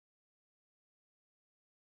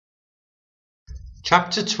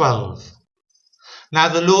Chapter 12. Now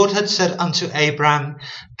the Lord had said unto Abram,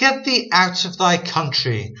 Get thee out of thy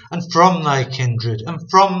country, and from thy kindred, and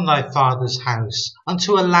from thy father's house,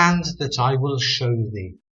 unto a land that I will show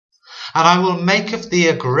thee. And I will make of thee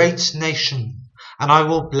a great nation, and I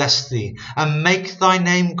will bless thee, and make thy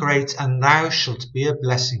name great, and thou shalt be a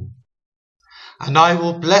blessing. And I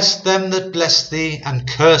will bless them that bless thee, and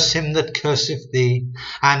curse him that curseth thee,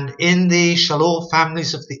 and in thee shall all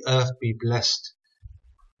families of the earth be blessed.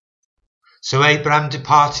 So Abram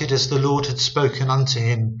departed as the Lord had spoken unto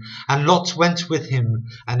him, and Lot went with him,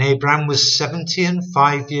 and Abram was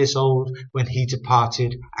 75 years old when he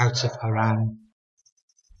departed out of Haran.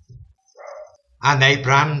 And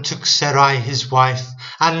Abram took Sarai his wife,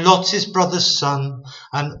 and Lot his brother's son,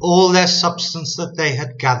 and all their substance that they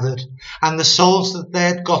had gathered, and the souls that they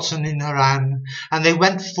had gotten in Haran, and they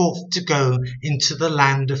went forth to go into the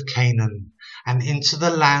land of Canaan, and into the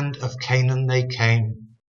land of Canaan they came.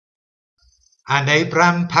 And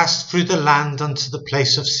Abram passed through the land unto the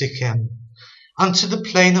place of Sichem, unto the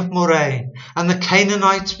plain of Moreh, and the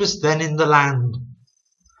Canaanite was then in the land.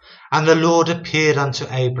 And the Lord appeared unto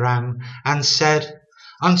Abram, and said,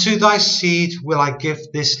 Unto thy seed will I give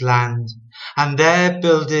this land. And there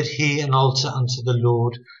builded he an altar unto the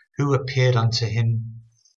Lord, who appeared unto him.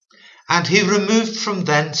 And he removed from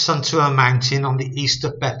thence unto a mountain on the east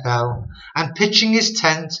of Bethel, and pitching his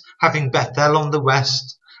tent, having Bethel on the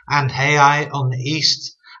west, and Hai on the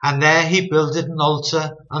east, and there he builded an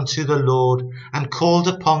altar unto the Lord, and called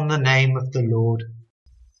upon the name of the Lord.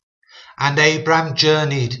 And Abram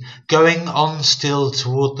journeyed, going on still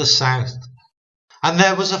toward the south. And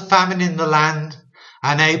there was a famine in the land,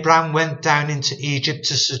 and Abram went down into Egypt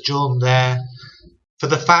to sojourn there, for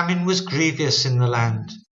the famine was grievous in the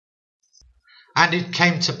land. And it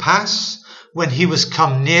came to pass, when he was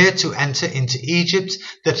come near to enter into Egypt,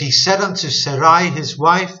 that he said unto Sarai his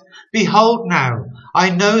wife, Behold now, I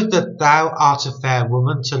know that thou art a fair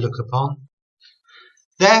woman to look upon.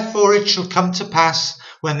 Therefore it shall come to pass,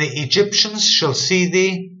 when the Egyptians shall see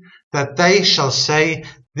thee, that they shall say,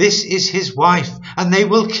 This is his wife, and they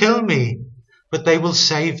will kill me, but they will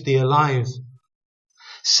save thee alive.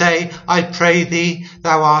 Say, I pray thee,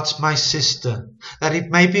 thou art my sister, that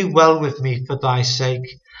it may be well with me for thy sake,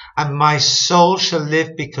 and my soul shall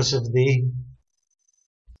live because of thee.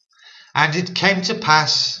 And it came to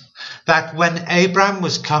pass, that when Abram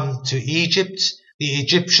was come to Egypt, the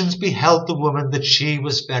Egyptians beheld the woman that she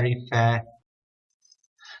was very fair.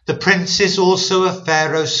 The princes also of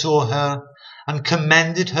Pharaoh saw her, and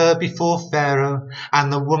commended her before Pharaoh,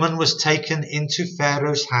 and the woman was taken into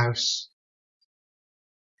Pharaoh's house.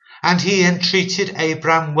 And he entreated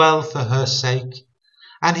Abram well for her sake,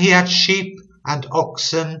 and he had sheep and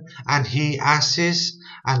oxen, and he asses,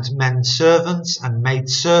 and men servants, and maid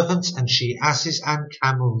servants, and she asses and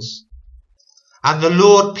camels. And the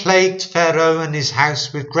Lord plagued Pharaoh and his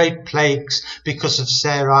house with great plagues because of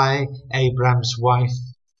Sarai, Abram's wife.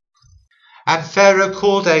 And Pharaoh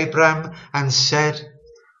called Abram and said,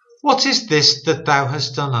 What is this that thou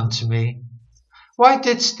hast done unto me? Why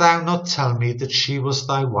didst thou not tell me that she was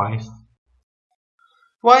thy wife?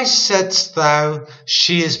 Why saidst thou,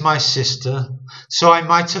 She is my sister, so I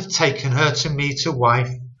might have taken her to me to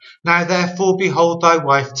wife? Now therefore, behold thy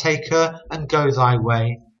wife, take her, and go thy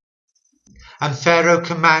way. And Pharaoh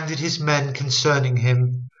commanded his men concerning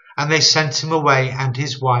him, and they sent him away, and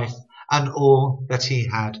his wife, and all that he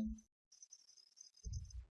had.